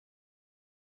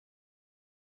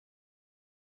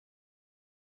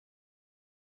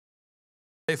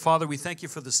Hey, Father, we thank you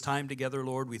for this time together,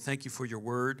 Lord. We thank you for your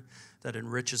word that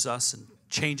enriches us and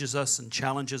changes us and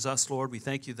challenges us, Lord. We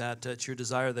thank you that it's your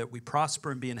desire that we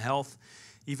prosper and be in health,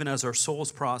 even as our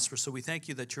souls prosper. So we thank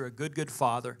you that you're a good, good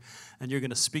Father, and you're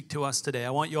going to speak to us today. I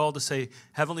want you all to say,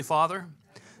 Heavenly Father,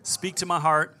 speak to my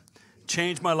heart,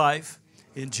 change my life,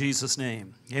 in Jesus'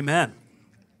 name. Amen.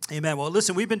 Amen. Well,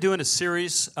 listen, we've been doing a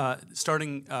series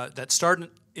that started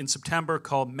in September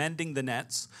called Mending the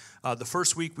Nets. The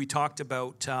first week we talked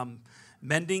about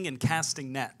mending and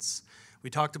casting nets. We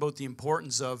talked about the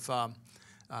importance of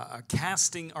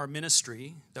casting our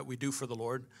ministry that we do for the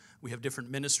Lord. We have different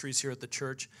ministries here at the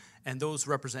church, and those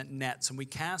represent nets. And we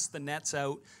cast the nets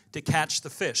out to catch the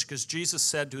fish, because Jesus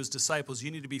said to his disciples,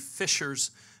 you need to be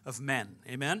fishers of men.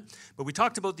 Amen? But we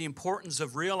talked about the importance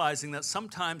of realizing that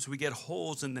sometimes we get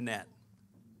holes in the net.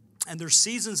 And there's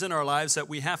seasons in our lives that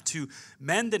we have to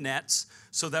mend the nets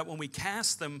so that when we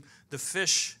cast them, the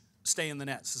fish stay in the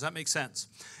nets. Does that make sense?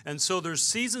 And so there's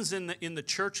seasons in the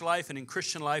church life and in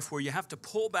Christian life where you have to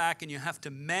pull back and you have to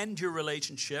mend your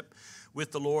relationship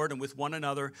with the Lord and with one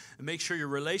another and make sure your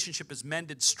relationship is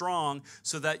mended strong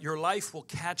so that your life will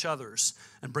catch others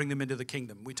and bring them into the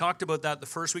kingdom. We talked about that the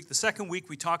first week. The second week,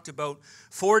 we talked about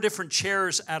 4 different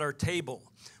chairs at our table.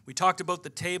 We talked about the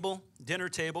table, dinner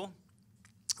table,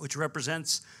 which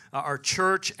represents our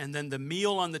church, and then the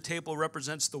meal on the table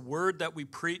represents the word that we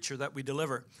preach or that we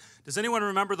deliver. Does anyone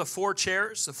remember the 4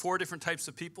 chairs, the 4 different types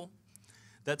of people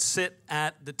that sit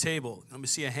at the table? Let me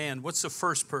see a hand. What's the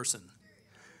first person?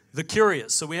 The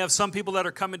curious. So we have some people that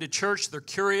are coming to church, they're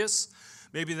curious.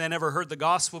 Maybe they never heard the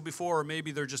gospel before, or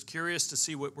maybe they're just curious to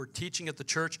see what we're teaching at the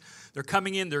church. They're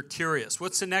coming in, they're curious.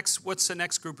 What's the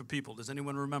next group of people? Does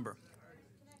anyone remember?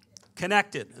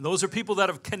 Connected. And those are people that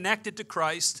have connected to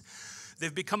Christ.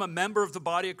 They've become a member of the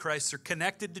body of Christ. They're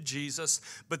connected to Jesus,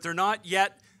 but they're not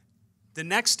yet the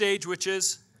next stage, which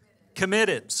is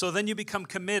committed. So then you become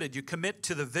committed. You commit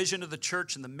to the vision of the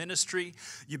church and the ministry.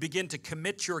 You begin to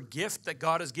commit your gift that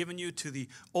God has given you to the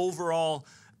overall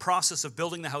process of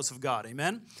building the house of God.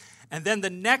 Amen? And then the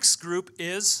next group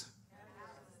is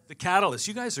the catalyst.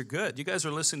 You guys are good. You guys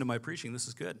are listening to my preaching. This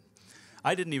is good.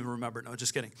 I didn't even remember. No,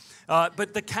 just kidding.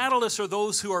 But the catalysts are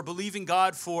those who are believing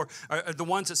God are the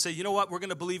ones that say, you know what, we're going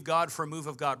to believe God for a move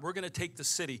of God. We're going to take the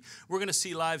city. We're going to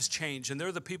see lives change. And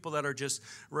they're the people that are just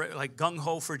like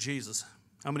gung-ho for Jesus.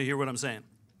 How many hear what I'm saying?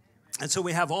 And so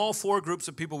we have all 4 groups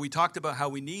of people. We talked about how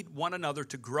we need one another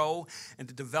to grow and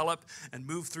to develop and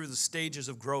move through the stages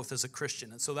of growth as a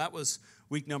Christian. And so that was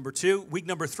week number 2. Week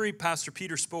number 3, Pastor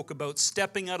Peter spoke about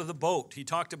stepping out of the boat. He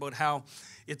talked about how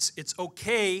it's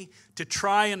okay to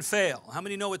try and fail. How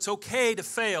many know it's okay to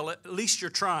fail? At least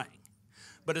you're trying.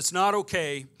 But it's not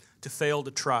okay to fail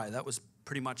to try. That was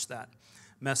pretty much that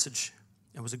message.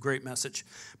 It was a great message.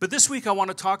 But this week I want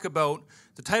to talk about,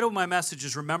 the title of my message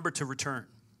is Remember to Return.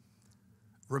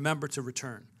 Remember to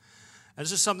return. And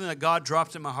this is something that God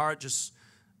dropped in my heart just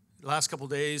the last couple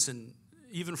of days, and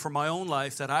even for my own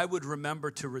life, that I would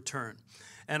remember to return.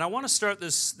 And I want to start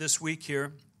this week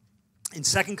here in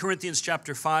 2 Corinthians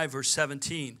chapter 5, verse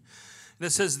 17. And it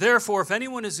says, therefore, if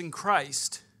anyone is in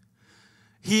Christ,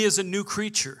 he is a new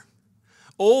creature.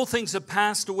 Old things have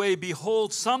passed away.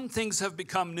 Behold, some things have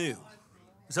become new.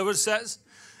 Is that what it says?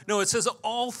 No, it says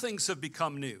all things have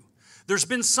become new. There's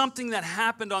been something that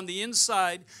happened on the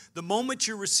inside. The moment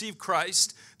you receive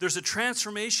Christ, there's a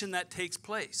transformation that takes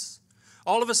place.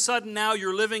 All of a sudden now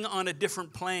you're living on a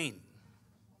different plane.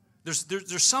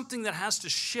 There's something that has to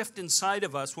shift inside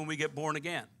of us when we get born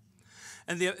again.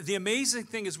 And the amazing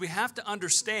thing is we have to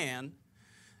understand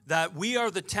that we are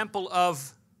the temple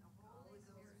of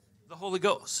the Holy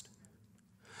Ghost.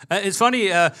 It's funny,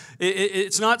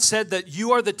 it's not said that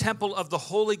you are the temple of the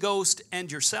Holy Ghost and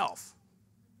yourself.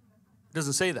 It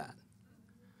doesn't say that.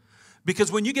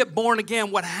 Because when you get born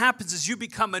again, what happens is you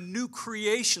become a new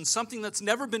creation, something that's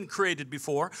never been created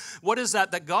before. What is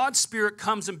that? That God's Spirit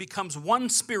comes and becomes one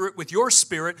spirit with your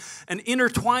spirit and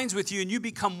intertwines with you, and you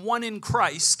become one in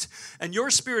Christ, and your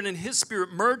spirit and his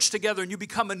spirit merge together, and you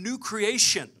become a new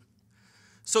creation.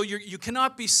 So you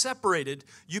cannot be separated.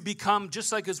 You become,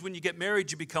 just like as when you get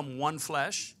married, you become one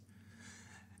flesh.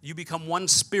 You become one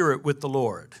spirit with the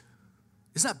Lord.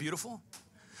 Isn't that beautiful?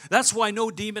 That's why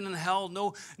no demon in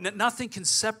hell, nothing can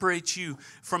separate you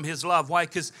from his love. Why?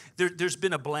 Because there's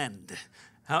been a blend.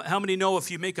 How many know if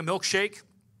you make a milkshake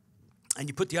and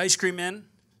you put the ice cream in,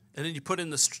 and then you put in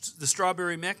the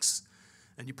strawberry mix,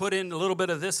 and you put in a little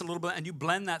bit of this, a little bit, and you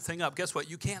blend that thing up, guess what?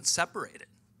 You can't separate it.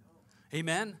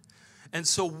 Amen? And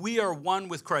so we are one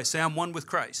with Christ. Say, I'm one with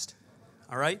Christ.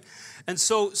 All right? And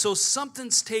so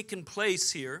something's taken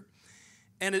place here.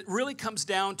 And it really comes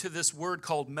down to this word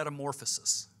called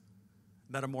metamorphosis.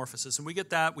 Metamorphosis. And we get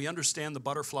that. We understand the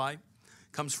butterfly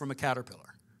comes from a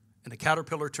caterpillar. And a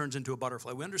caterpillar turns into a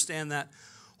butterfly. We understand that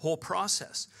whole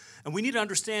process. And we need to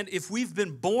understand if we've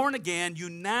been born again, you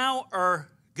now are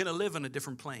going to live on a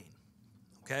different plane.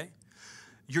 Okay?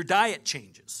 Your diet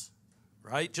changes,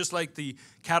 right? Just like the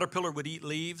caterpillar would eat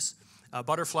leaves, a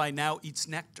butterfly now eats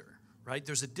nectar, right?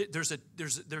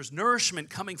 There's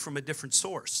nourishment coming from a different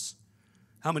source.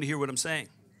 How many hear what I'm saying?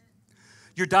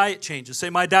 Your diet changes. Say,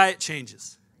 my diet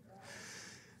changes.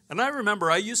 And I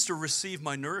remember I used to receive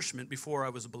my nourishment before I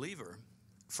was a believer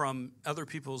from other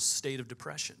people's state of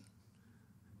depression.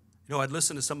 You know, I'd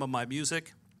listen to some of my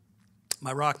music,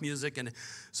 my rock music, and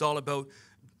it's all about,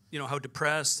 you know, how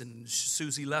depressed and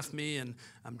Susie left me and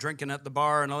I'm drinking at the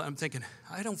bar and I'm thinking,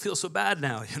 I don't feel so bad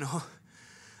now, you know.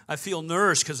 I feel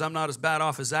nourished because I'm not as bad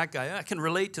off as that guy. I can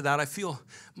relate to that. I feel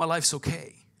my life's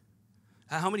okay.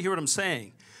 How many hear what I'm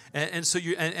saying? And so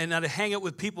I'd hang out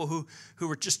with people who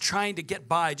were just trying to get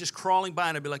by, just crawling by,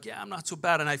 and I'd be like, yeah, I'm not so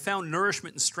bad. And I found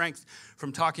nourishment and strength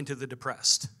from talking to the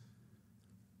depressed.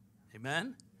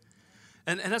 Amen?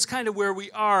 And that's kind of where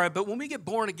we are. But when we get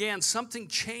born again, something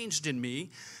changed in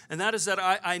me, and that is that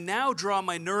I now draw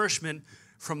my nourishment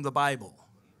from the Bible.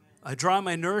 I draw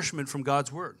my nourishment from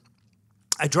God's Word.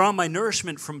 I draw my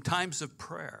nourishment from times of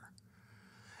prayer.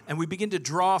 And we begin to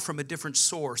draw from a different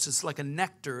source. It's like a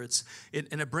nectar,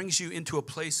 and it brings you into a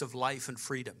place of life and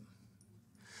freedom.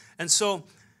 And so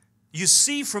you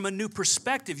see from a new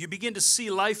perspective. You begin to see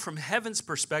life from heaven's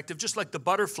perspective, just like the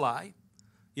butterfly,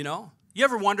 you know. You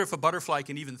ever wonder if a butterfly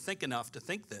can even think enough to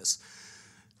think this?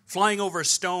 Flying over a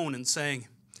stone and saying,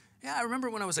 yeah, I remember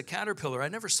when I was a caterpillar, I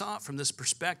never saw it from this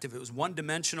perspective. It was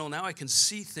one-dimensional. Now I can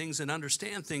see things and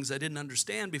understand things I didn't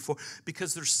understand before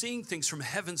because they're seeing things from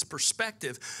heaven's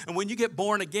perspective. And when you get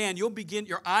born again,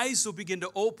 your eyes will begin to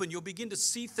open. You'll begin to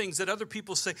see things that other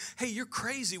people say, hey, you're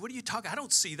crazy. What are you talking? I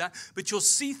don't see that. But you'll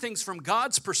see things from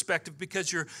God's perspective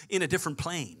because you're in a different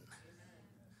plane.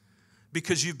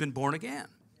 Because you've been born again.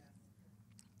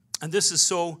 And this is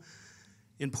so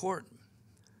important.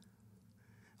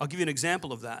 I'll give you an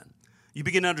example of that. You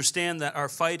begin to understand that our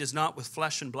fight is not with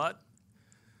flesh and blood.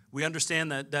 We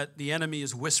understand that the enemy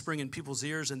is whispering in people's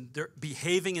ears and they're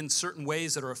behaving in certain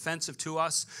ways that are offensive to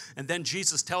us. And then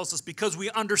Jesus tells us, because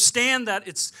we understand that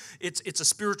it's a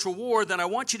spiritual war, then I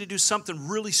want you to do something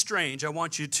really strange. I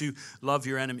want you to love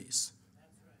your enemies.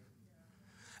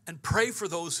 And pray for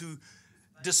those who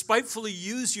despitefully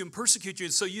use you and persecute you.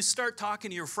 And so you start talking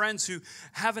to your friends who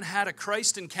haven't had a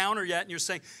Christ encounter yet, and you're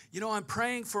saying, you know, I'm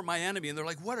praying for my enemy. And they're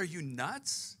like, what, are you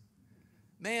nuts?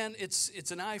 Man, it's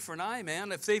an eye for an eye,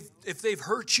 man. If they've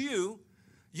hurt you,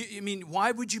 I mean,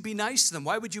 why would you be nice to them?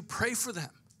 Why would you pray for them?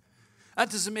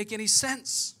 That doesn't make any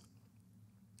sense.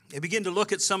 You begin to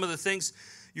look at some of the things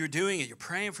you're doing, and you're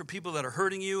praying for people that are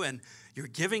hurting you, and you're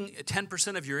giving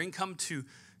 10% of your income to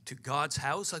God's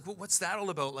house. Like, what's that all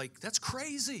about? Like, that's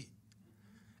crazy.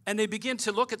 And they begin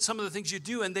to look at some of the things you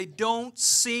do, and they don't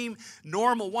seem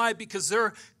normal. Why? Because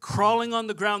they're crawling on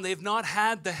the ground. They've not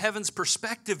had the heavens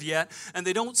perspective yet, and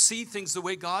they don't see things the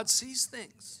way God sees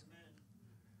things.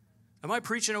 Am I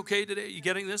preaching okay today? You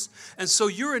getting this? And so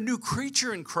you're a new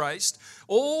creature in Christ.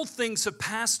 Old things have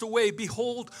passed away.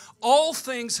 Behold, all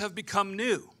things have become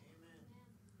new.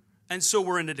 And so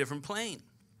we're in a different plane.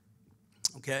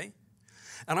 Okay?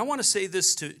 And I want to say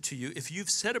this to you. If you've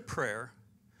said a prayer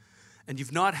and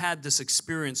you've not had this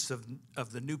experience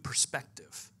of the new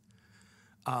perspective,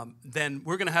 then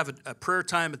we're going to have a prayer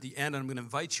time at the end, and I'm going to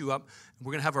invite you up. And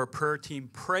we're going to have our prayer team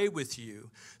pray with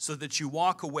you so that you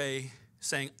walk away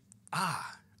saying,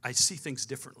 I see things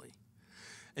differently.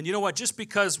 And you know what? Just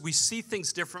because we see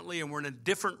things differently and we're in a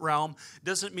different realm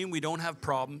doesn't mean we don't have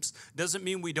problems, doesn't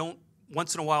mean we don't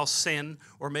once in a while sin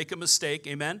or make a mistake,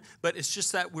 amen? But it's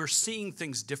just that we're seeing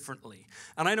things differently.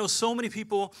 And I know so many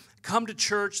people come to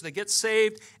church, they get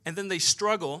saved, and then they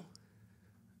struggle.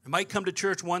 They might come to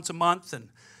church once a month and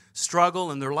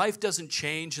struggle, and their life doesn't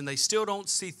change, and they still don't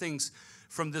see things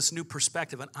from this new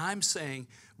perspective. And I'm saying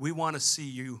we want to see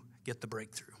you get the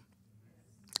breakthrough.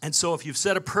 And so if you've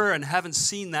said a prayer and haven't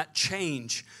seen that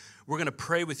change, we're going to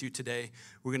pray with you today.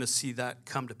 We're going to see that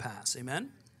come to pass,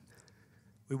 amen?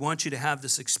 We want you to have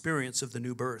this experience of the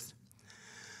new birth.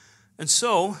 And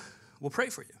so, we'll pray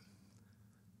for you.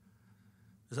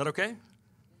 Is that okay?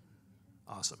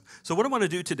 Awesome. So what I want to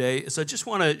do today is I just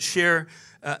want to share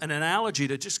an analogy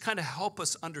to just kind of help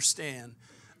us understand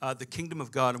the kingdom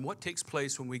of God and what takes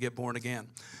place when we get born again.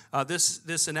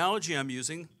 This analogy I'm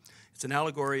using, it's an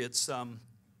allegory. It's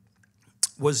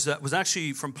was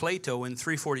actually from Plato in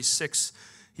 346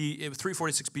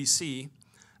 BC.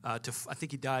 I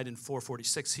think he died in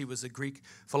 446. He was a Greek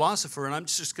philosopher, and I'm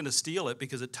just going to steal it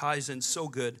because it ties in so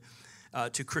good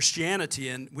to Christianity,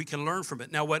 and we can learn from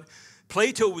it. Now, what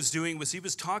Plato was doing was he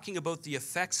was talking about the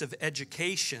effects of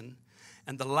education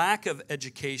and the lack of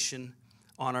education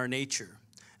on our nature.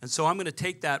 And so I'm going to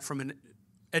take that from an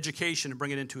education and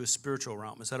bring it into a spiritual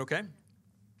realm. Is that okay?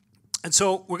 And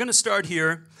so we're going to start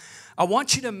here. I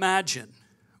want you to imagine,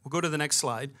 we'll go to the next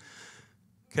slide,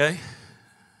 okay?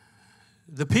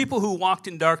 The people who walked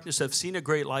in darkness have seen a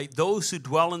great light. Those who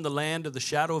dwell in the land of the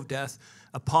shadow of death,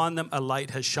 upon them a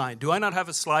light has shined. Do I not have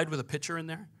a slide with a picture in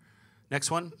there?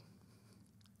 Next one.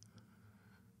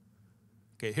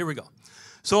 Okay, here we go.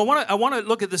 So I want to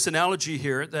look at this analogy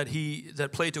here that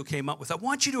Plato came up with. I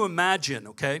want you to imagine,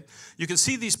 okay? You can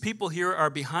see these people here are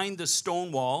behind the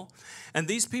stone wall, and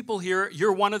these people here,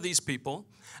 you're one of these people.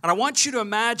 And I want you to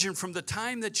imagine from the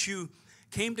time that you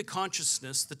came to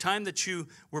consciousness, the time that you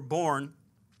were born,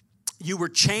 you were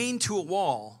chained to a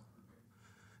wall.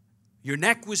 Your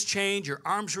neck was chained, your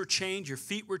arms were chained, your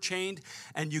feet were chained,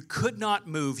 and you could not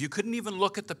move. You couldn't even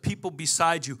look at the people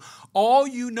beside you. All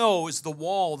you know is the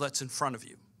wall that's in front of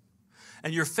you.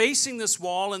 And you're facing this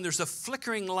wall, and there's a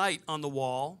flickering light on the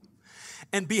wall.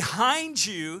 And behind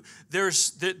you,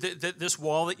 there's this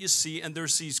wall that you see, and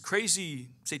there's these crazy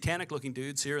satanic-looking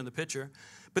dudes here in the picture.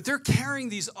 But they're carrying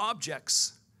these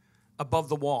objects above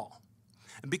the wall.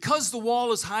 And because the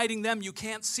wall is hiding them, you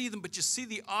can't see them, but you see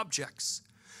the objects.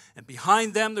 And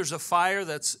behind them, there's a fire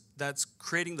that's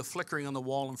creating the flickering on the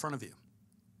wall in front of you.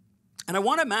 And I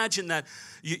want to imagine that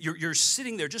you're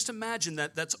sitting there. Just imagine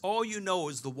that that's all you know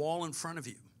is the wall in front of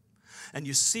you. And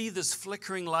you see this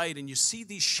flickering light, and you see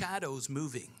these shadows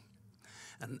moving.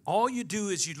 And all you do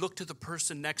is you look to the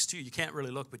person next to you. You can't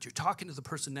really look, but you're talking to the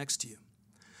person next to you.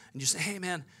 And you say, hey,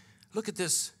 man, look at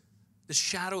this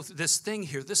shadow, this thing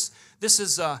here. This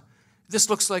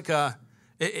looks like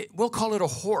we'll call it a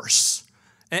horse.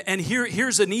 And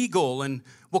here's an eagle, and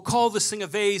we'll call this thing a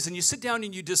vase. And you sit down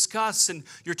and you discuss, and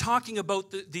you're talking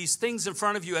about these things in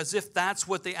front of you as if that's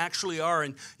what they actually are.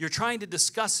 And you're trying to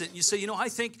discuss it. And you say, I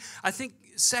think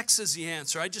sex is the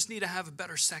answer. I just need to have a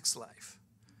better sex life.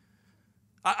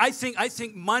 I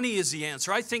think money is the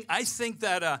answer. I think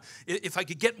that if I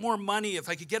could get more money, if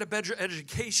I could get a better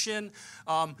education,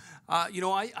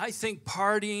 I think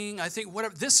partying, I think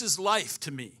whatever. This is life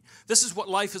to me. This is what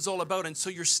life is all about. And so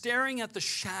you're staring at the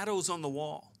shadows on the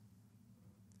wall.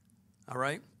 All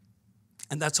right?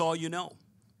 And that's all you know.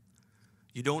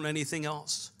 You don't know anything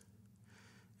else.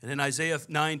 And in Isaiah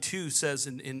 9:2 says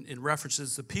in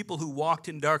references, the people who walked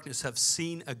in darkness have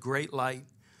seen a great light,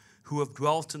 who have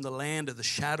dwelt in the land of the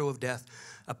shadow of death.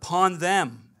 Upon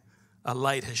them a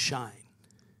light has shined.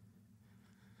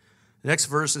 The next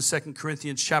verse in 2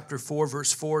 Corinthians chapter 4,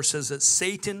 verse 4 says that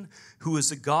Satan, who is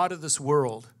the god of this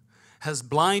world, has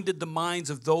blinded the minds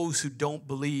of those who don't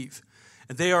believe.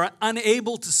 And they are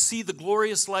unable to see the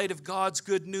glorious light of God's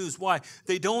good news. Why?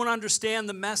 They don't understand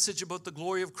the message about the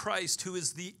glory of Christ, who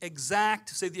is the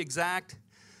exact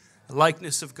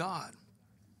likeness of God.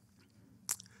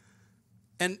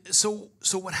 And so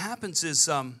what happens is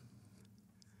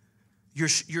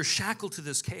you're shackled to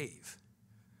this cave,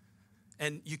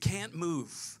 and you can't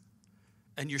move,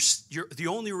 and you're the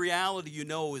only reality you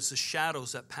know is the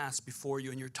shadows that pass before you.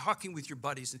 And you're talking with your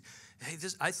buddies, and hey,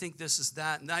 I think this is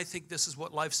that, and I think this is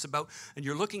what life's about. And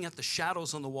you're looking at the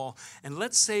shadows on the wall, and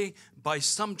let's say by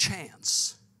some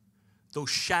chance, those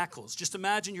shackles. Just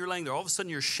imagine you're laying there. All of a sudden,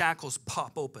 your shackles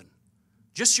pop open,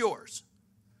 just yours,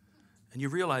 and you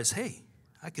realize, hey,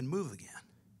 I can move again.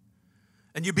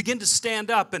 And you begin to stand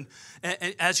up, and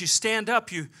as you stand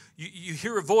up, you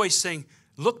hear a voice saying,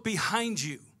 look behind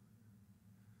you.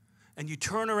 And you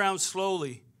turn around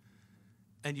slowly,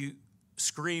 and you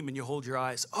scream, and you hold your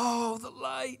eyes. Oh, the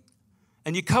light.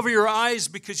 And you cover your eyes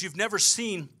because you've never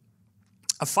seen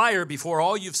a fire before.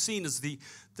 All you've seen is the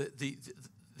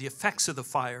effects of the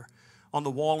fire on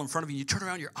the wall in front of you. You turn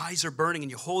around, your eyes are burning,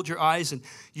 and you hold your eyes, and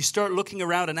you start looking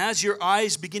around. And as your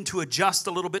eyes begin to adjust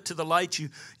a little bit to the light, you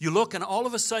look, and all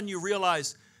of a sudden you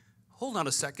realize, hold on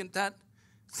a second, that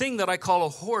thing that I call a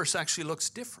horse actually looks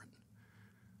different.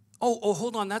 Oh,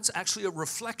 hold on, that's actually a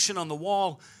reflection on the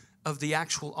wall of the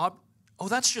actual object. Oh,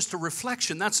 that's just a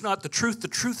reflection. That's not the truth. The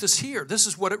truth is here. This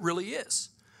is what it really is.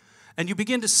 And you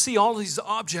begin to see all these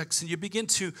objects, and you begin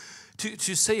to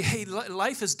say, hey,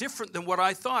 life is different than what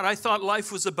I thought. I thought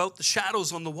life was about the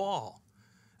shadows on the wall.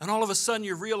 And all of a sudden,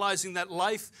 you're realizing that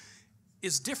life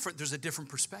is different. There's a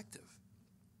different perspective.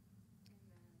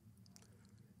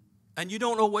 And you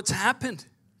don't know what's happened.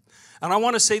 And I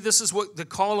want to say this is what the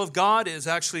call of God is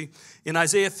actually in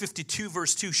Isaiah 52,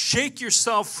 verse 2. Shake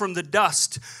yourself from the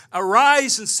dust.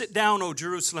 Arise and sit down, O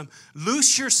Jerusalem.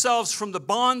 Loose yourselves from the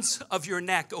bonds of your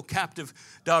neck, O captive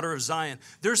daughter of Zion.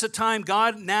 There's a time,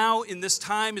 God now in this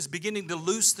time is beginning to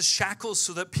loose the shackles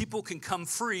so that people can come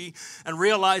free and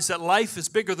realize that life is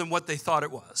bigger than what they thought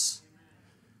it was.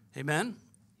 Amen?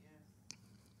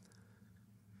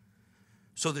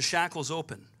 So the shackles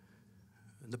open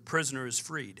and the prisoner is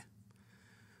freed.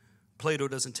 Plato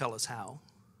doesn't tell us how,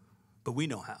 but we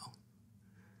know how,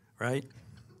 right?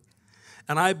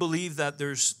 And I believe that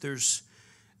there's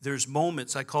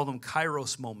moments, I call them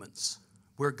kairos moments,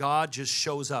 where God just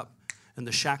shows up and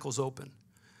the shackles open.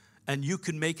 And you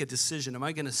can make a decision. Am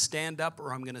I going to stand up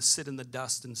or I'm going to sit in the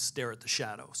dust and stare at the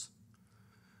shadows?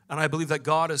 And I believe that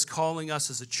God is calling us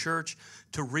as a church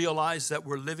to realize that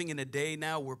we're living in a day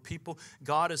now where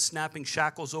God is snapping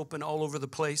shackles open all over the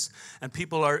place. And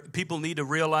people need to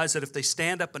realize that if they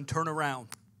stand up and turn around,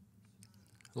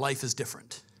 life is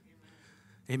different.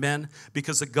 Amen.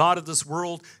 Because the God of this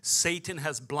world, Satan,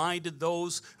 has blinded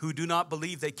those who do not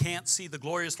believe. They can't see the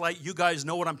glorious light. You guys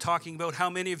know what I'm talking about. How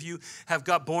many of you have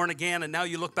got born again and now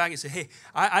you look back and say, hey,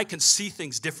 I can see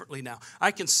things differently now.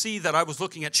 I can see that I was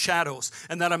looking at shadows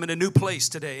and that I'm in a new place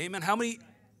today. Amen. How many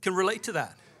can relate to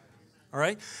that? All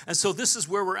right. And so this is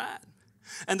where we're at.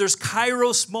 And there's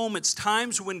kairos moments,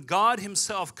 times when God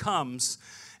himself comes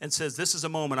and says, this is a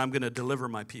moment I'm going to deliver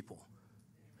my people.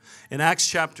 In Acts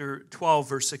chapter 12,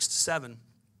 verse 6 to 7,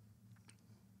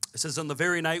 it says, on the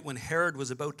very night when Herod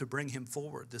was about to bring him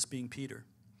forward, this being Peter,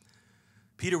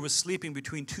 Peter was sleeping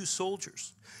between two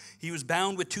soldiers. He was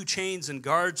bound with two chains, and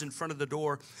guards in front of the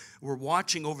door were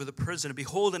watching over the prison. And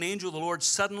behold, an angel of the Lord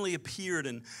suddenly appeared,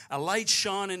 and a light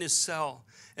shone in his cell.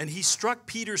 And he struck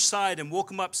Peter's side and woke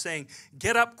him up, saying,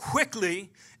 get up quickly,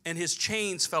 and his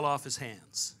chains fell off his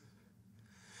hands.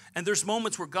 And there's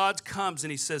moments where God comes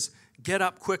and he says, get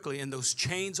up quickly, and those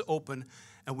chains open,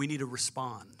 and we need to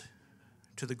respond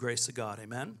to the grace of God.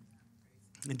 Amen?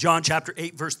 In John chapter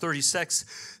 8, verse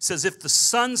 36 says, if the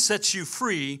Son sets you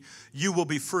free, you will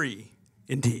be free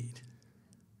indeed.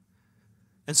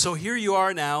 And so here you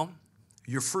are now,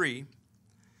 you're free,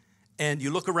 and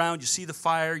you look around, you see the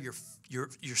fire,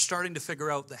 you're starting to figure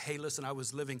out that, hey, listen, I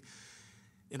was living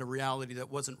in a reality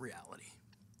that wasn't reality.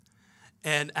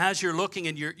 And as you're looking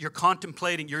and you're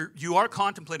contemplating, you are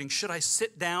contemplating, should I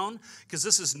sit down? Because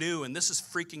this is new and this is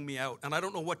freaking me out. And I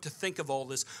don't know what to think of all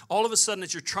this. All of a sudden,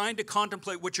 as you're trying to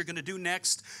contemplate what you're going to do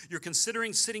next, you're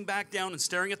considering sitting back down and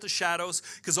staring at the shadows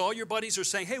because all your buddies are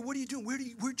saying, hey, what are you doing?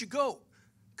 Where'd you go?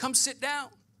 Come sit down.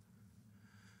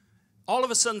 All of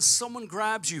a sudden, someone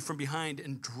grabs you from behind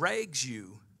and drags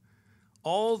you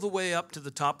all the way up to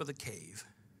the top of the cave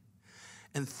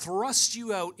and thrust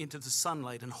you out into the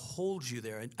sunlight and hold you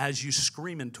there as you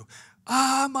scream into,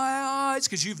 my eyes,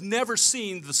 because you've never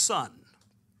seen the sun.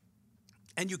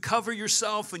 And you cover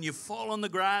yourself and you fall on the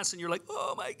grass and you're like,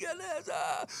 oh my goodness,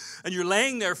 and you're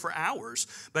laying there for hours.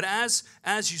 But as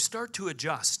you start to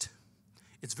adjust,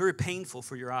 it's very painful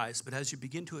for your eyes, but as you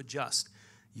begin to adjust,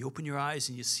 you open your eyes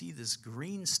and you see this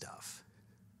green stuff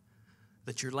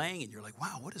that you're laying in. You're like,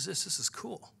 wow, what is this? This is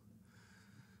cool.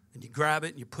 And you grab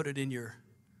it and you put it in your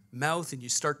mouth and you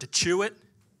start to chew it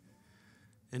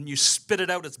and you spit it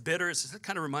out. It's bitter. That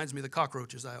kind of reminds me of the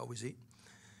cockroaches I always eat.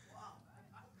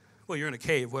 Well, you're in a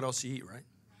cave. What else do you eat, right?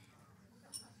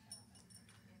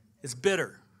 It's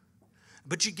bitter.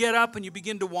 But you get up and you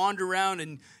begin to wander around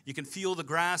and you can feel the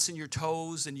grass in your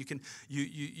toes and you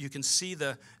can see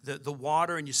the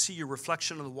water and you see your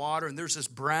reflection of the water. And there's this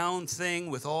brown thing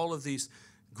with all of these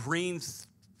green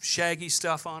shaggy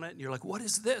stuff on it, and you're like, what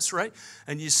is this, right?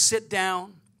 And you sit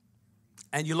down,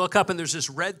 and you look up, and there's this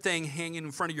red thing hanging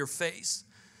in front of your face,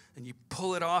 and you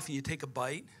pull it off, and you take a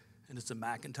bite, and it's a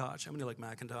Macintosh. How many like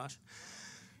Macintosh?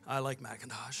 I like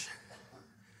Macintosh.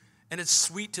 And it's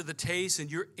sweet to the taste,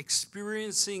 and you're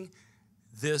experiencing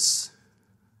this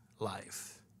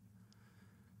life.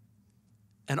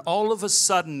 And all of a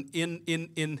sudden, in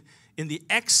the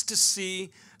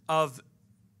ecstasy of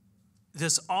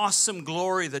this awesome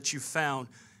glory that you found,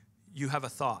 you have a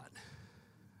thought.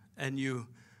 And you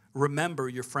remember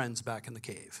your friends back in the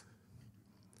cave.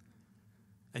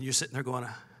 And you're sitting there going,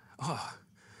 oh,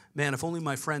 man, if only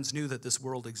my friends knew that this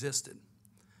world existed.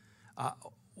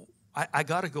 I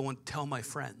got to go and tell my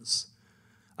friends.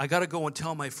 I got to go and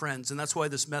tell my friends. And that's why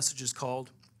this message is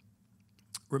called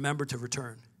Remember to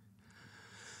Return.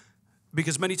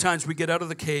 Because many times we get out of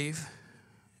the cave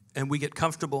and we get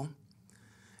comfortable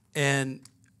and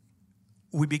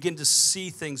we begin to see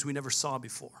things we never saw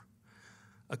before.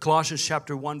 Colossians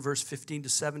chapter 1, verse 15 to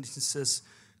 17 says,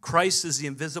 Christ is the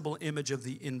invisible image of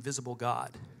the invisible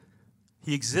God.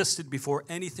 He existed before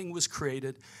anything was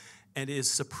created and is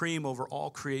supreme over all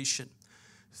creation.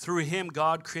 Through him,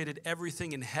 God created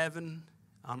everything in heaven,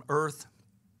 on earth.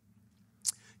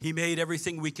 He made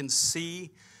everything we can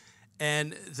see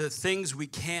and the things we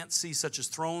can't see, such as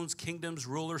thrones, kingdoms,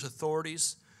 rulers,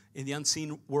 authorities in the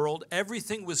unseen world.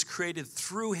 Everything was created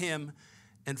through him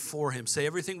and for him. Say,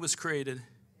 everything was created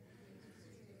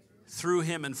through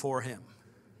him and for him.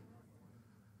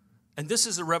 And this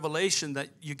is a revelation that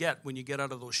you get when you get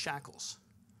out of those shackles.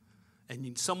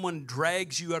 And someone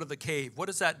drags you out of the cave. What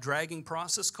is that dragging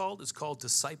process called? It's called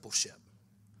discipleship.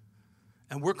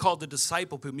 And we're called to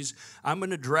disciple people. It means I'm going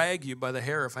to drag you by the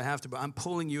hair if I have to, but I'm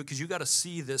pulling you because you got to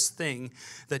see this thing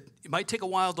that it might take a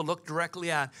while to look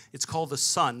directly at. It's called the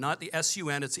Son, not the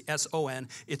S-U-N, it's the S-O-N.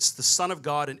 It's the Son of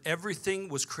God, and everything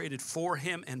was created for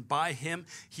him and by him.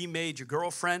 He made your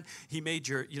girlfriend. He made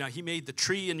he made the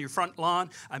tree in your front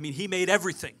lawn. I mean, he made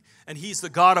everything. And he's the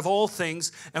God of all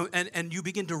things. And you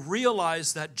begin to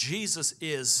realize that Jesus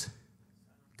is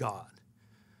God.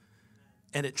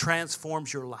 And it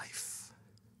transforms your life.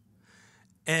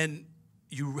 And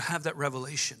you have that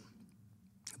revelation.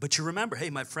 But you remember,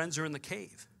 hey, my friends are in the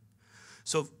cave.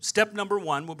 So step number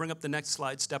one, we'll bring up the next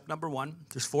slide. Step number one,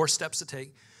 there's 4 steps to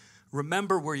take.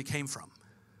 Remember where you came from.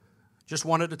 Just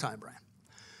one at a time, Brian.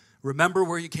 Remember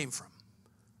where you came from.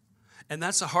 And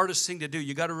that's the hardest thing to do.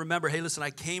 You got to remember, hey, listen, I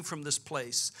came from this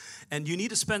place. And you need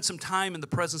to spend some time in the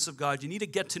presence of God. You need to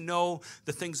get to know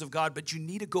the things of God, but you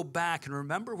need to go back and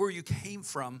remember where you came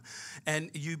from.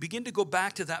 And you begin to go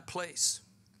back to that place.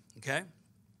 Okay?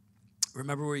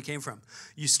 Remember where you came from.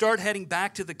 You start heading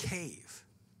back to the cave.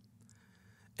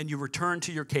 And you return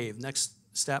to your cave. Next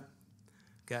step.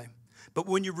 Okay? But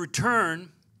when you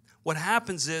return, what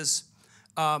happens is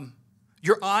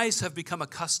your eyes have become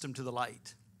accustomed to the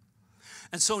light.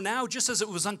 And so now, just as it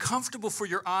was uncomfortable for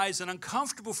your eyes and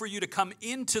uncomfortable for you to come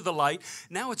into the light,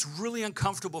 now it's really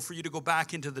uncomfortable for you to go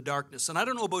back into the darkness. And I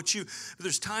don't know about you, but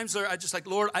there's times where I just like,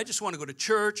 Lord, I just want to go to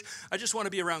church. I just want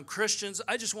to be around Christians.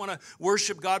 I just want to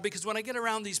worship God, because when I get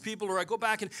around these people or I go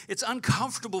back and it's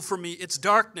uncomfortable for me, it's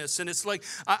darkness. And it's like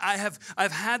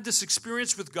I've had this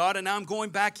experience with God, and now I'm going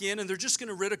back in and they're just going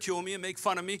to ridicule me and make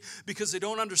fun of me because they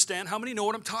don't understand. How many know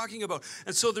what I'm talking about?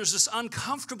 And so there's this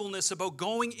uncomfortableness about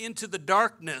going into the darkness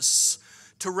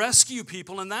to rescue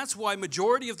people, and that's why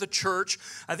majority of the church,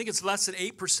 I think it's less than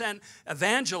 8%,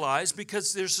 evangelize,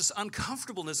 because there's this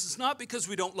uncomfortableness. It's not because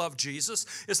we don't love Jesus.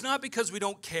 It's not because we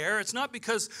don't care. It's not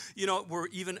because, we're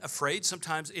even afraid.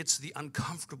 Sometimes it's the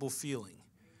uncomfortable feeling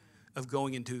of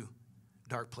going into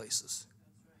dark places.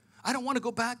 I don't want to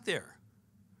go back there.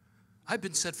 I've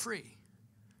been set free.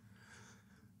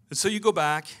 And so you go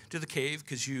back to the cave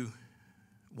because you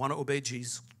want to obey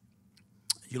Jesus.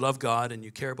 You love God and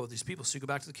you care about these people. So you go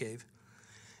back to the cave.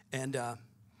 And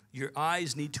your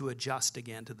eyes need to adjust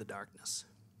again to the darkness.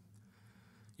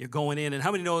 You're going in. And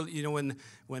how many know,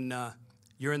 when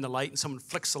you're in the light and someone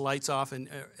flicks the lights off and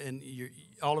you're,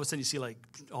 all of a sudden you see like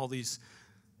all these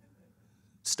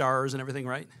stars and everything,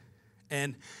 right?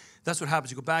 And that's what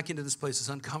happens. You go back into this place. It's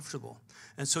uncomfortable.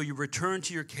 And so you return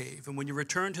to your cave. And when you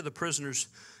return to the prisoners,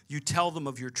 you tell them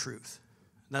of your truth.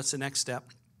 And that's the next step.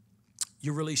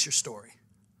 You release your story.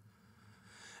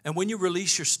 And when you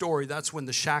release your story, that's when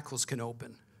the shackles can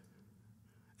open.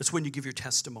 It's when you give your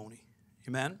testimony.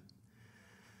 Amen?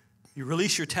 You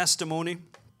release your testimony,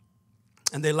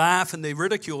 and they laugh and they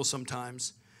ridicule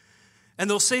sometimes. And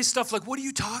they'll say stuff like, what are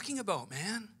you talking about,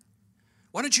 man?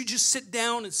 Why don't you just sit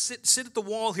down and sit at the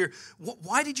wall here?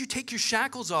 Why did you take your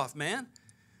shackles off, man?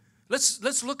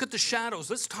 Let's look at the shadows.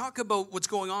 Let's talk about what's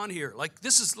going on here. Like,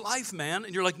 this is life, man.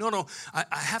 And you're like, no, I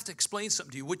have to explain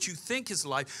something to you. What you think is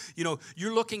life,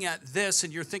 you're looking at this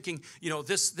and you're thinking,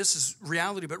 this is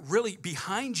reality. But really,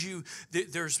 behind you,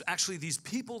 there's actually these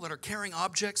people that are carrying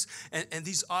objects. And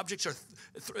these objects are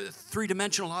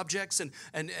three-dimensional objects. And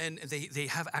they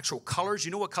have actual colors.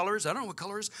 You know what colors? I don't know what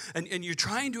colors. And you're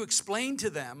trying to explain to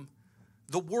them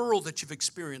the world that you've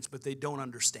experienced, but they don't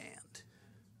understand.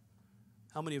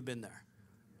 How many have been there?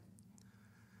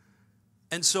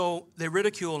 And so they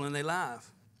ridicule and they laugh.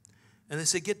 And they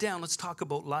say, get down, let's talk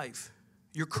about life.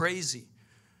 You're crazy.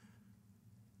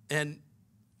 And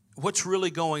what's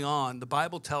really going on, the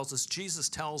Bible tells us, Jesus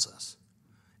tells us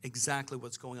exactly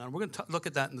what's going on. We're going to look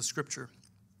at that in the scripture.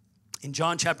 In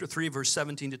John chapter 3, verse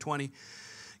 17 to 20,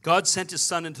 God sent his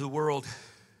Son into the world,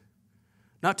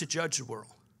 not to judge the world,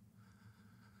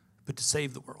 but to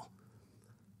save the world.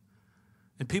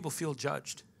 And people feel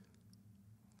judged.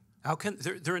 How can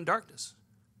they're in darkness?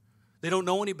 They don't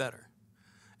know any better.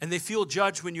 And they feel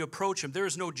judged when you approach them. There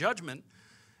is no judgment.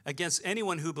 against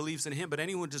anyone who believes in him, but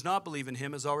anyone who does not believe in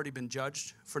him has already been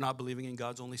judged for not believing in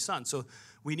God's only Son. So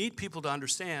we need people to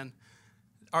understand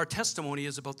our testimony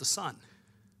is about the Son.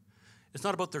 It's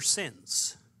not about their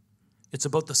sins. It's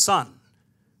about the Son.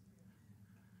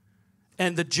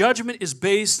 And the judgment is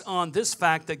based on this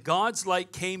fact that God's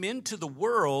light came into the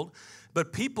world,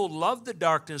 but people loved the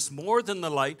darkness more than the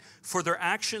light, for their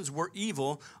actions were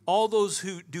evil. All those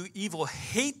who do evil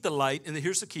hate the light, and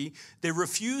here's the key, they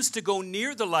refuse to go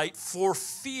near the light for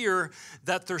fear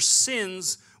that their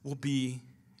sins will be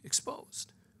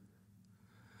exposed.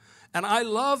 And I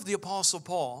love the Apostle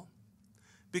Paul,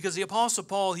 because the Apostle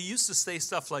Paul, he used to say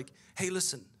stuff like, hey,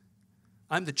 listen,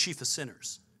 I'm the chief of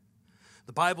sinners.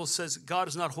 The Bible says God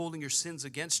is not holding your sins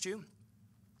against you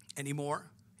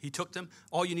anymore. He took them.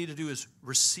 All you need to do is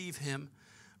receive him,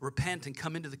 repent, and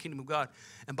come into the kingdom of God.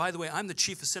 And by the way, I'm the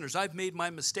chief of sinners. I've made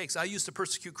my mistakes. I used to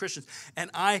persecute Christians,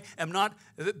 and I am not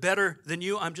better than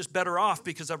you. I'm just better off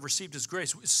because I've received his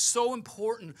grace. It's so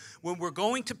important when we're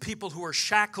going to people who are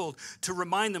shackled to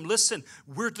remind them, listen,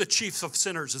 we're the chiefs of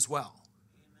sinners as well.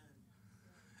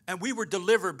 And we were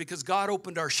delivered because God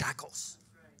opened our shackles.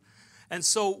 And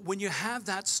so when you have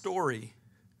that story,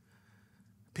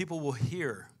 people will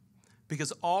hear,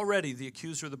 because already the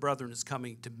accuser of the brethren is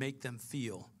coming to make them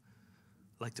feel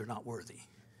like they're not worthy.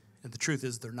 And the truth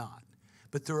is they're not.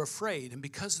 But they're afraid, and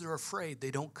because they're afraid,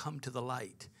 they don't come to the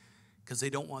light because they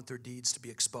don't want their deeds to be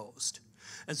exposed.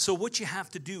 And so what you have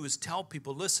to do is tell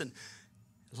people, listen,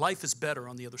 life is better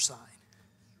on the other side.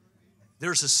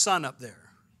 There's a sun up there.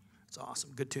 It's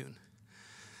awesome. Good tune.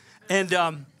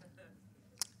 And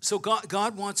so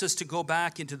God wants us to go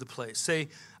back into the place. Say,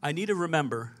 I need to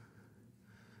remember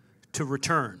to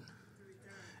return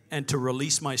and to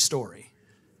release my story.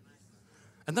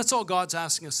 And that's all God's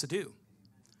asking us to do.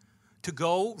 To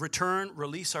go, return,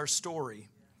 release our story,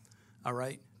 all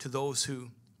right, to those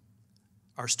who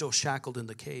are still shackled in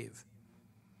the cave.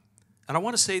 And I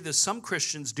want to say this, some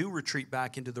Christians do retreat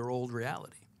back into their old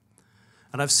reality.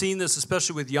 And I've seen this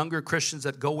especially with younger Christians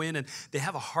that go in and they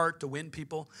have a heart to win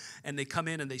people, and they come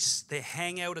in and they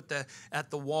hang out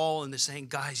at the wall, and they're saying,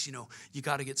 guys, you know, you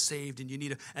got to get saved, and you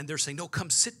need to, and they're saying, no, come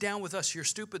sit down with us. You're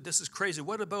stupid. This is crazy.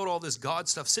 What about all this God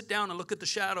stuff? Sit down and look at the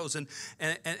shadows. And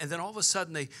then all of a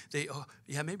sudden they oh,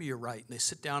 yeah, maybe you're right. And they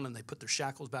sit down and they put their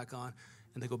shackles back on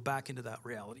and they go back into that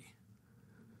reality.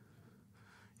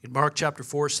 In Mark chapter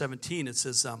 4:17, it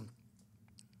says,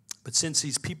 but since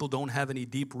these people don't have any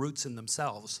deep roots in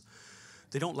themselves,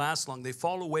 they don't last long. They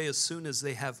fall away as soon as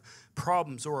they have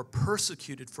problems or are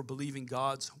persecuted for believing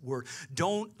God's word.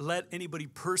 Don't let anybody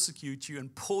persecute you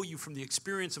and pull you from the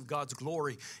experience of God's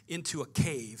glory into a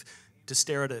cave to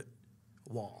stare at a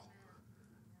wall.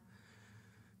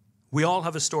 We all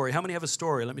have a story. How many have a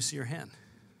story? Let me see your hand.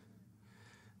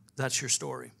 That's your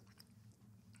story.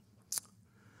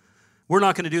 We're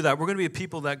not going to do that. We're going to be a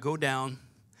people that go down,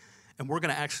 and we're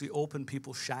going to actually open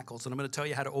people's shackles. And I'm going to tell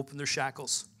you how to open their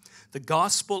shackles. The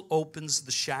gospel opens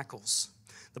the shackles.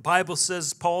 The Bible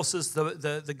says, Paul says,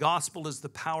 the gospel is the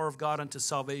power of God unto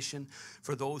salvation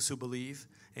for those who believe.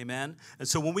 Amen. And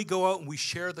so when we go out and we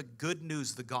share the good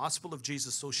news, the gospel of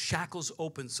Jesus, those shackles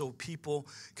open so people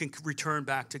can return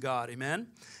back to God. Amen.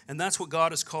 And that's what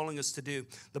God is calling us to do.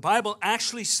 The Bible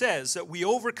actually says that we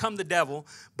overcome the devil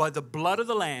by the blood of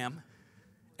the Lamb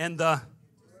and the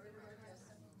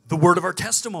word of our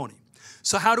testimony.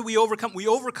 So how do we overcome? We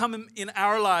overcome him in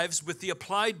our lives with the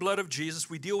applied blood of Jesus.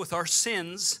 We deal with our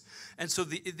sins. And so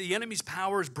the enemy's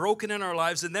power is broken in our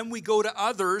lives. And then we go to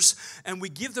others and we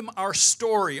give them our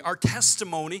story, our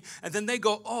testimony. And then they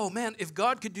go, oh man, if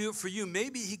God could do it for you,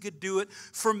 maybe he could do it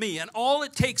for me. And all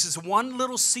it takes is one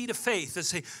little seed of faith to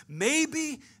say,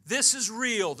 maybe this is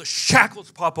real. The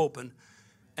shackles pop open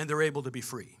and they're able to be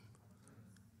free.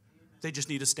 They just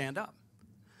need to stand up.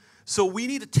 So we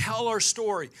need to tell our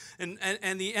story. And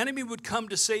the enemy would come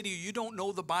to say to you, you don't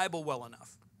know the Bible well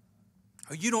enough.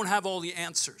 Or you don't have all the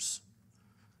answers.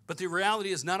 But the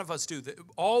reality is none of us do.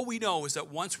 All we know is that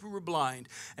once we were blind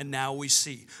and now we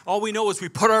see. All we know is we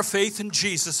put our faith in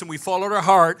Jesus and we followed our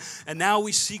heart and now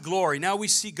we see glory. Now we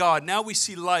see God. Now we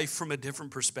see life from a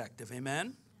different perspective.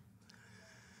 Amen?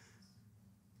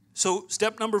 So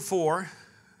step number 4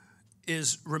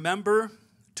 is remember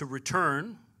to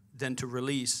return, then to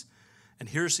release. And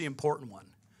here's the important one.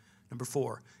 Number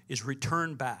 4 is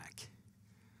return back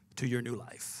to your new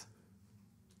life.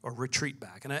 Or retreat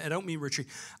back. And I don't mean retreat.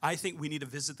 I think we need to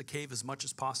visit the cave as much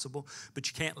as possible, but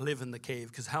you can't live in the cave,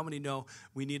 because how many know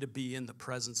we need to be in the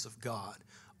presence of God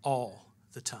all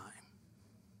the time?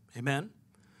 Amen?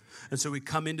 And so we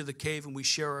come into the cave and we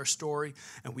share our story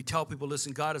and we tell people,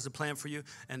 listen, God has a plan for you.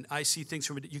 And I see things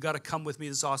from it. You got to come with me.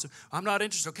 This is awesome. I'm not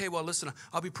interested. Okay, well, listen,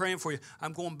 I'll be praying for you.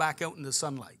 I'm going back out in the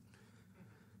sunlight.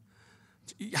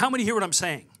 How many hear what I'm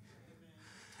saying?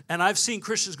 And I've seen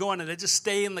Christians go on and they just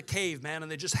stay in the cave, man,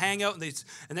 and they just hang out. And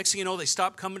next thing you know, they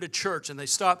stop coming to church and they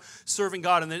stop serving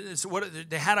God. And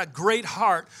they had a great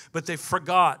heart, but they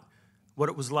forgot what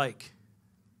it was like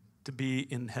to be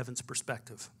in heaven's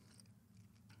perspective.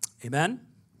 Amen?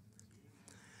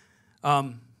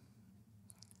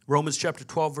 Romans chapter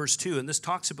 12, verse 2, and this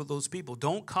talks about those people.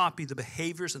 Don't copy the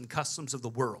behaviors and customs of the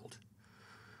world.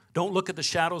 Don't look at the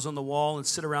shadows on the wall and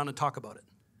sit around and talk about it.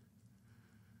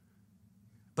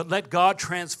 But let God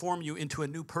transform you into a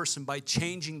new person by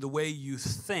changing the way you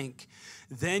think.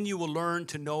 Then you will learn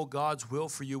to know God's will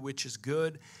for you, which is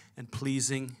good and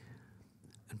pleasing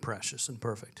and precious and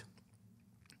perfect.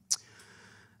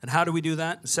 And how do we do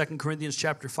that? In 2 Corinthians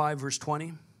chapter 5, verse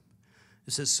 20,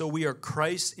 it says, so we are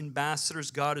Christ's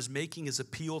ambassadors. God is making his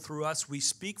appeal through us. We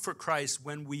speak for Christ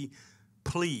when we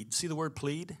plead. See the word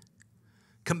plead?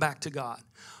 Come back to God.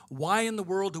 Why in the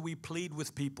world do we plead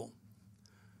with people?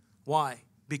 Why?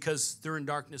 Because they're in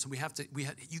darkness and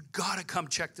you got to come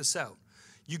check this out.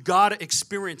 You got to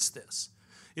experience this.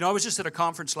 You know, I was just at a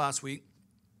conference last week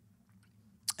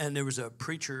and there was a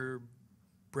preacher,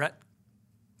 Brett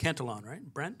Cantillon, right?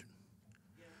 Brent?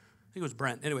 Yeah. I think it was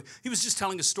Brent. Anyway, he was just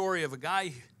telling a story of a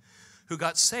guy who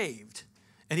got saved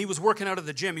and he was working out of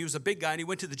the gym. He was a big guy and he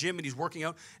went to the gym and he's working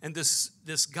out and this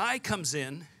guy comes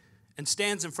in and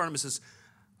stands in front of him and says,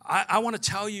 I want to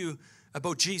tell you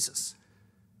about Jesus.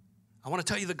 I want to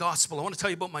tell you the gospel. I want to tell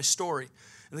you about my story.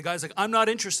 And the guy's like, I'm not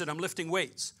interested. I'm lifting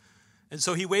weights. And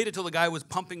so he waited till the guy was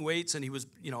pumping weights and he was,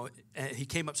 and he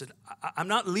came up and said, I'm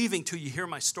not leaving till you hear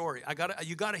my story.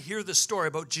 You got to hear this story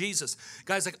about Jesus. The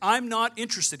guy's like, I'm not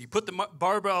interested. He put the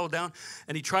barbell down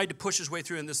and he tried to push his way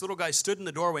through. And this little guy stood in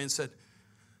the doorway and said,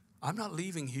 I'm not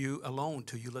leaving you alone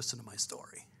till you listen to my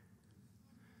story.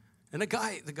 And the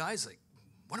guy's like,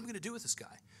 what am I going to do with this guy?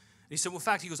 And he said, well, in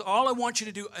fact, he goes, all I want you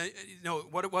to do,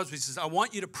 what it was, he says, I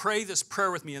want you to pray this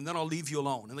prayer with me, and then I'll leave you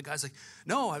alone. And the guy's like,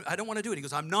 no, I don't want to do it. He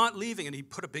goes, I'm not leaving. And he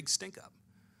put a big stink up.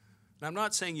 And I'm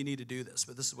not saying you need to do this,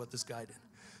 but this is what this guy did.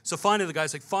 So finally, the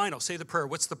guy's like, fine, I'll say the prayer.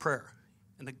 What's the prayer?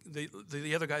 And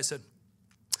the other guy said,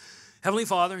 Heavenly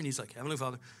Father, and he's like, Heavenly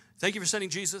Father, thank you for sending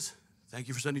Jesus. Thank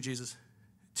you for sending Jesus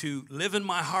to live in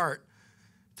my heart,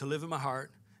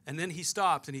 And then he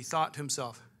stopped and he thought to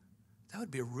himself, that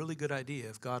would be a really good idea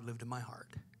if God lived in my heart.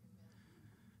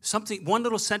 One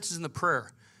little sentence in the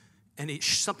prayer, and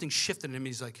something shifted in him.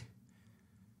 He's like,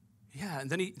 yeah. And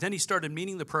then he started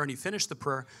meaning the prayer, and he finished the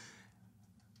prayer,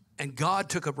 and God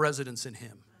took up residence in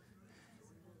him.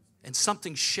 And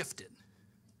something shifted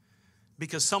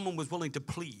because someone was willing to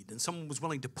plead, and someone was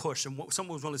willing to push, and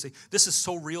someone was willing to say, this is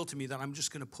so real to me that I'm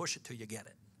just going to push it till you get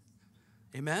it.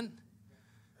 Amen?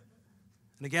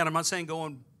 And again, I'm not saying go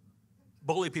and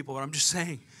bully people, but I'm just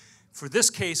saying, for this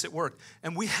case, it worked.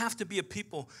 And we have to be a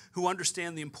people who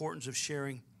understand the importance of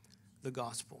sharing the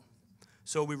gospel.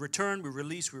 So we return, we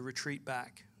release, we retreat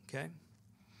back. Okay?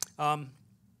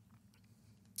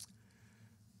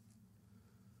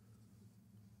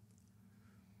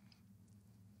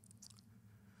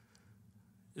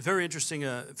 It's very interesting.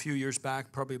 A few years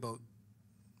back, probably about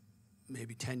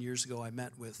maybe 10 years ago,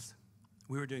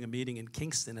 we were doing a meeting in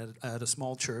Kingston at a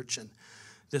small church, and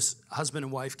this husband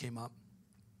and wife came up,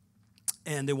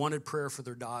 and they wanted prayer for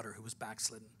their daughter who was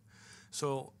backslidden.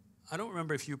 So I don't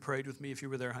remember if you prayed with me, if you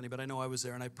were there, honey, but I know I was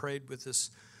there, and I prayed with this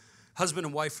husband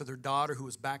and wife for their daughter who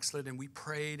was backslidden, and we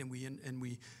prayed, and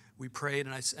we prayed,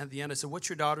 and at the end I said, what's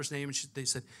your daughter's name? And they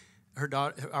said,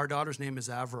 our daughter's name is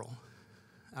Avril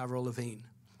Levine.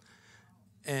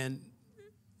 And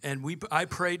I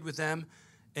prayed with them,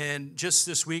 and just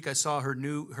this week I saw her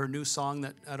new song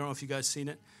that, I don't know if you guys seen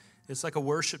it. It's like a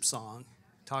worship song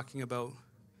talking about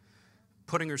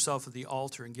putting herself at the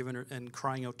altar and giving her and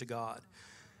crying out to God.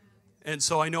 And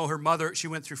so I know her mother, she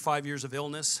went through 5 years of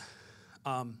illness.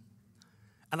 And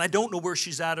I don't know where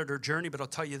she's at her journey, but I'll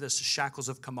tell you this, the shackles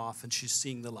have come off and she's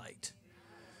seeing the light.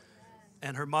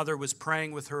 And her mother was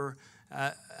praying with her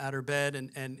at her bed,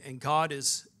 and God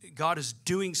is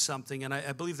doing something. And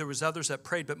I believe there was others that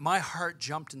prayed, but my heart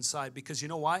jumped inside because you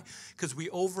know why? Because we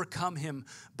overcome him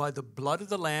by the blood of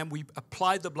the Lamb. We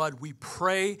apply the blood. We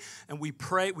pray, and we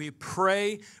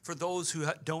pray for those who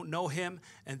don't know him,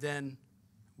 and then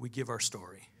we give our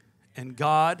story. And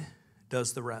God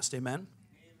does the rest. Amen?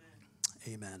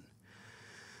 Amen.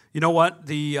 You know what?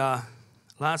 The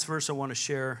last verse I want to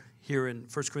share here in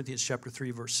 1 Corinthians chapter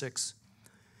 3, verse 6,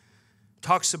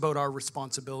 talks about our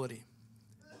responsibility.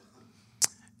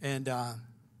 And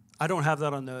I don't have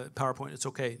that on the PowerPoint. It's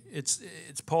okay. It's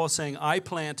Paul saying, I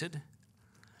planted,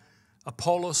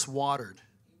 Apollos watered,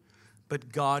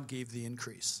 but God gave the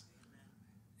increase.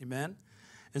 Amen?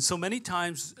 And so many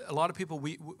times, a lot of people,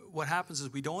 what happens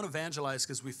is we don't evangelize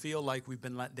because we feel like we've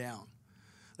been let down.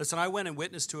 Listen, I went and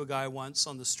witnessed to a guy once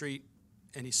on the street,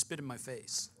 and he spit in my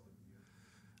face.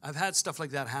 I've had stuff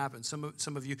like that happen. Some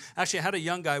of you, actually, I had a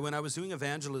young guy when I was doing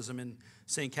evangelism in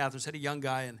St. Catharines. I had a young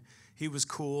guy, and he was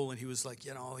cool, and he was like,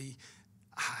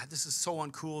 this is so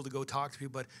uncool to go talk to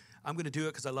people, but I'm going to do it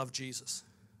because I love Jesus.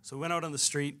 So we went out on the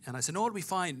street, and I said, no, it'll be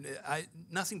fine.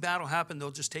 Nothing bad will happen.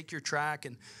 They'll just take your track.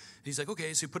 And he's like,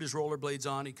 okay. So he put his rollerblades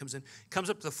on. He comes in. Comes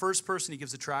up to the first person he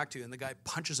gives the track to, and the guy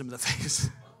punches him in the face.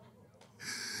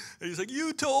 And he's like,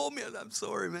 you told me. And I'm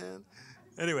sorry, man.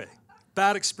 Anyway,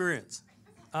 bad experience.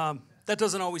 That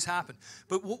doesn't always happen.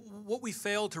 But what we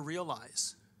fail to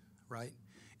realize, right,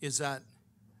 is that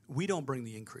we don't bring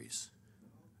the increase.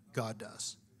 God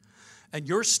does. And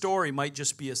your story might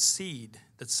just be a seed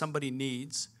that somebody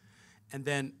needs, and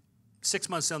then 6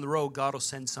 months down the road, God will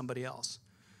send somebody else.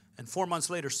 And 4 months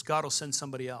later, God will send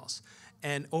somebody else.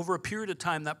 And over a period of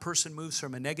time, that person moves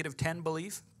from a negative 10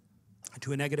 belief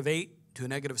to a negative 8, to a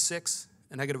negative 6,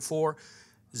 a negative 4.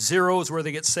 0 is where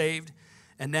they get saved.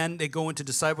 And then they go into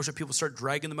discipleship. People start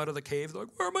dragging them out of the cave. They're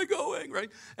like, where am I going, right?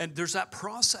 And there's that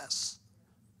process.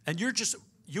 And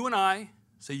you and I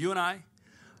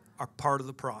are part of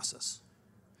the process.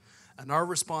 And our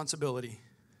responsibility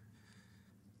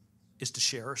is to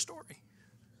share our story.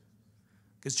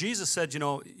 Because Jesus said,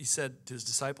 he said to his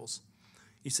disciples,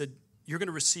 he said, you're going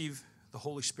to receive the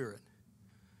Holy Spirit,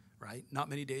 right? Not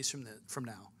many days from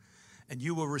now. And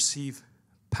you will receive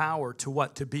power to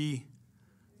what? To be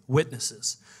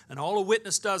witnesses. And all a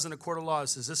witness does in a court of law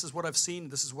is this is what I've seen,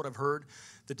 this is what I've heard.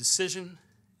 The decision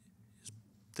is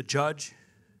the judge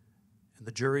and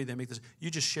the jury, they make this.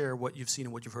 You just share what you've seen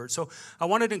and what you've heard. So I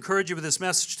wanted to encourage you with this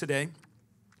message today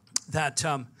that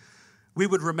we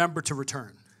would remember to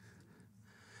return.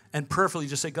 And prayerfully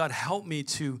just say, God, help me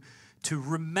to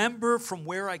remember from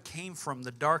where I came from,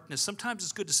 the darkness. Sometimes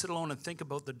it's good to sit alone and think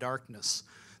about the darkness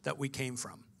that we came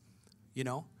from,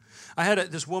 I had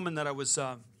this woman that I was,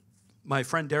 my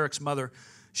friend Derek's mother,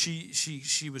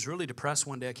 she was really depressed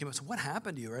one day. I came up and said, what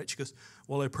happened to you, right? She goes,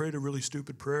 well, I prayed a really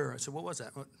stupid prayer. I said, what was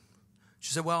that?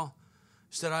 She said,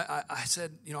 I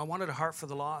said, I wanted a heart for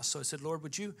the lost. So I said, Lord,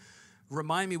 would you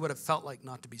remind me what it felt like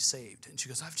not to be saved? And she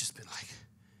goes, I've just been like,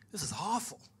 this is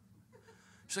awful.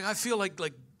 She's like, I feel like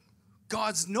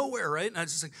God's nowhere, right? And I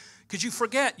was just like, because you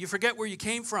forget where you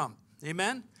came from.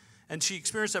 Amen? And she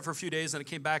experienced that for a few days, and it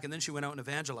came back, and then she went out and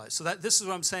evangelized. So this is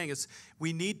what I'm saying is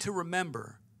we need to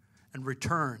remember and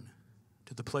return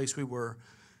to the place we were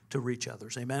to reach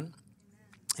others. Amen?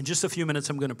 In just a few minutes,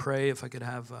 I'm going to pray. If I could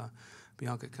have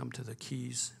Bianca come to the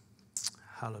keys.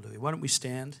 Hallelujah. Why don't we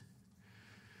stand?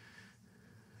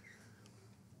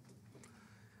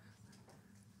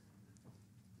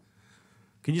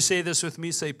 Can you say this with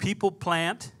me? Say, people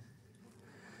plant,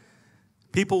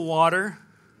 people water,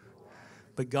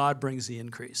 but God brings the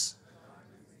increase.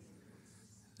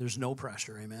 There's no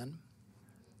pressure, amen?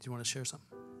 Do you want to share something?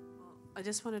 I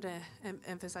just wanted to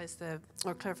emphasize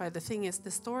or clarify. The thing is,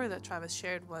 the story that Travis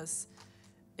shared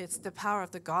it's the power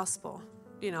of the gospel,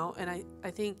 and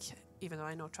I think, even though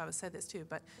I know Travis said this too,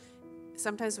 but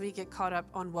sometimes we get caught up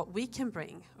on what we can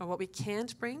bring or what we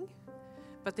can't bring.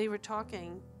 But they were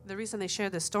talking, the reason they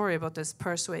shared this story about this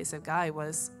persuasive guy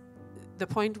the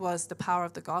point was the power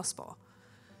of the gospel.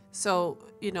 So,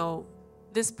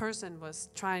 this person was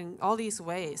trying all these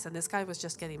ways, and this guy was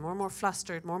just getting more and more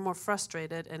flustered, more and more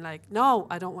frustrated, and like, no,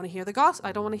 I don't want to hear the gospel.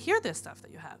 I don't want to hear this stuff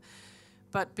that you have.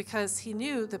 But because he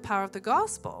knew the power of the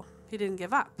gospel, he didn't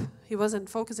give up. He wasn't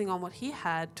focusing on what he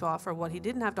had to offer, what he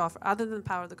didn't have to offer, other than the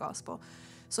power of the gospel.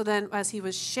 So then as he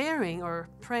was sharing or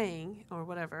praying or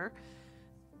whatever,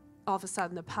 all of a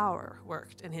sudden the power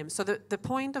worked in him. So the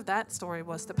point of that story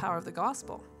was the power of the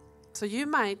gospel. So you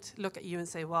might look at you and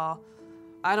say, well,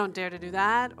 I don't dare to do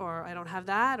that, or I don't have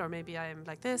that, or maybe I am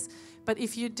like this. But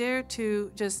if you dare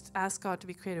to just ask God to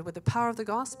be created with the power of the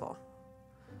gospel,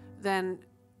 then,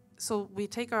 so we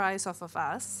take our eyes off of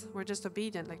us. We're just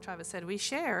obedient, like Travis said. We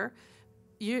share.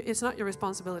 It's not your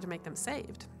responsibility to make them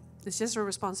saved. It's just our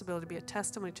responsibility to be a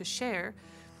testimony to share.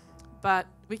 But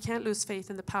we can't lose faith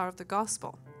in the power of the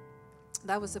gospel.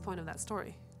 That was the point of that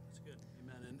story. That's good.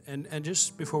 Amen. And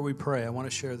just before we pray, I want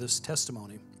to share this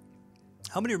testimony.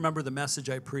 How many remember the message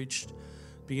I preached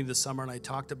beginning of the summer, and I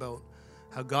talked about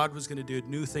how God was going to do a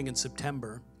new thing in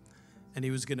September, and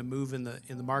he was going to move in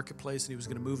the marketplace, and he was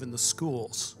going to move in the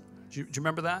schools. Do you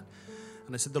remember that?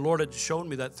 And I said the Lord had shown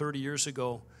me that 30 years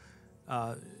ago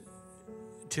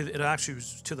it actually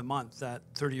was to the month that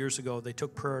 30 years ago they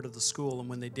took prayer to the school, and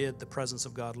when they did, the presence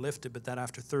of God lifted, but that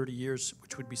after 30 years,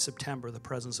 which would be September, the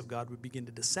presence of God would begin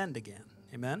to descend again.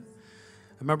 Amen?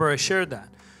 I remember I shared that.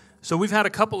 So we've had a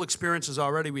couple experiences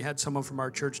already. We had someone from our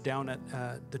church down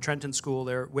at the Trenton School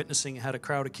there witnessing, had a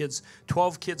crowd of kids.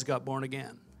 12 kids got born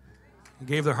again and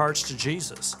gave their hearts to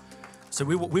Jesus. So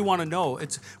we want to know.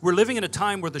 We're living in a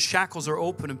time where the shackles are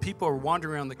open and people are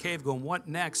wandering around the cave going, what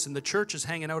next? And the church is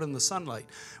hanging out in the sunlight.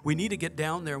 We need to get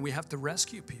down there and we have to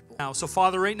rescue people. Now, so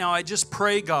Father, right now I just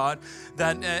pray, God,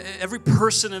 that every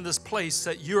person in this place,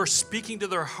 that you're speaking to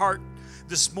their heart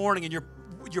this morning and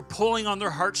you're pulling on their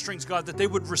heartstrings, God, that they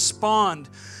would respond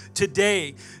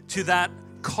today to that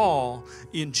call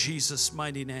in Jesus'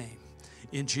 mighty name.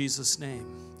 In Jesus'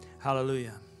 name.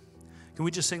 Hallelujah. Can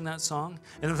we just sing that song?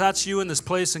 And if that's you in this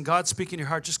place and God's speaking in your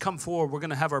heart, just come forward. We're going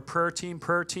to have our prayer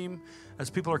team. As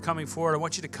people are coming forward, I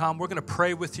want you to come. We're going to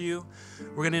pray with you.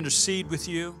 We're going to intercede with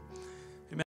you.